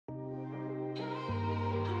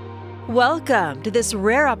Welcome to this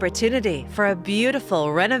rare opportunity for a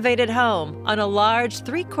beautiful renovated home on a large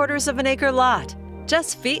 3/4 of an acre lot,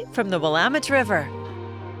 just feet from the Willamette River.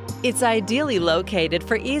 It's ideally located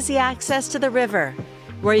for easy access to the river,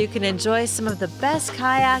 where you can enjoy some of the best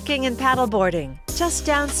kayaking and paddleboarding just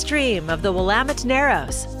downstream of the Willamette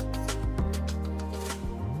Narrows.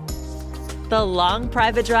 The long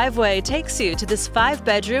private driveway takes you to this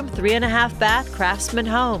 5-bedroom, 3.5-bath craftsman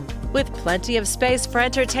home with plenty of space for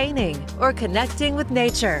entertaining or connecting with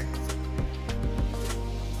nature.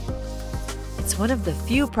 It's one of the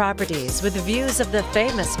few properties with views of the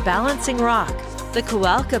famous Balancing Rock, the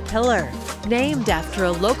Kewalka Pillar, named after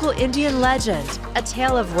a local Indian legend, a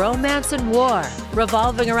tale of romance and war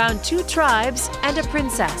revolving around 2 tribes and a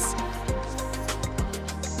princess.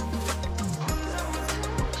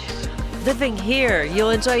 Living here,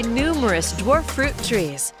 you'll enjoy numerous dwarf fruit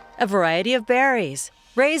trees, a variety of berries,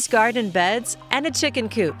 raised garden beds, and a chicken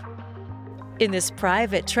coop. In this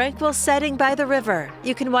private, tranquil setting by the river,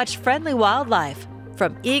 you can watch friendly wildlife,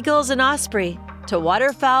 from eagles and osprey to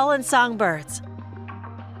waterfowl and songbirds.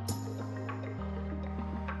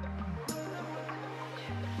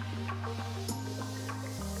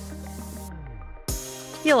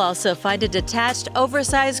 You'll also find a detached,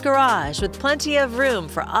 oversized garage with plenty of room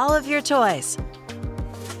for all of your toys.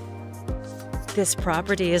 This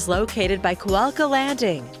property is located by Kewalka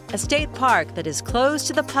Landing, a state park that is closed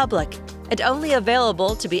to the public and only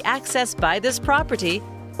available to be accessed by this property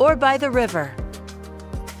or by the river.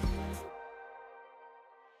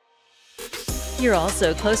 You're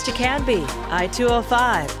also close to Canby,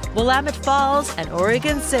 I-205, Willamette Falls, and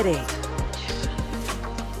Oregon City.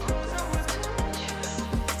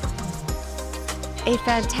 A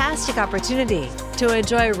fantastic opportunity to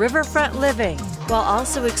enjoy riverfront living while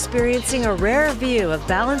also experiencing a rare view of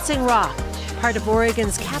Balancing Rock, part of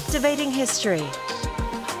Oregon's captivating history.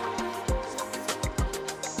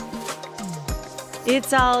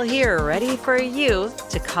 It's all here ready for you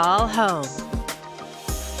to call home.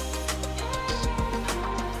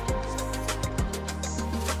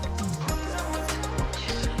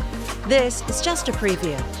 This is just a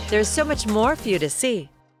preview. There's so much more for you to see.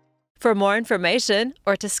 For more information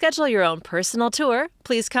or to schedule your own personal tour,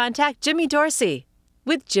 please contact Jimmy Dorsey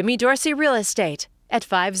with Jimmy Dorsey Real Estate at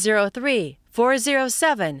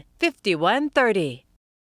 503-407-5130.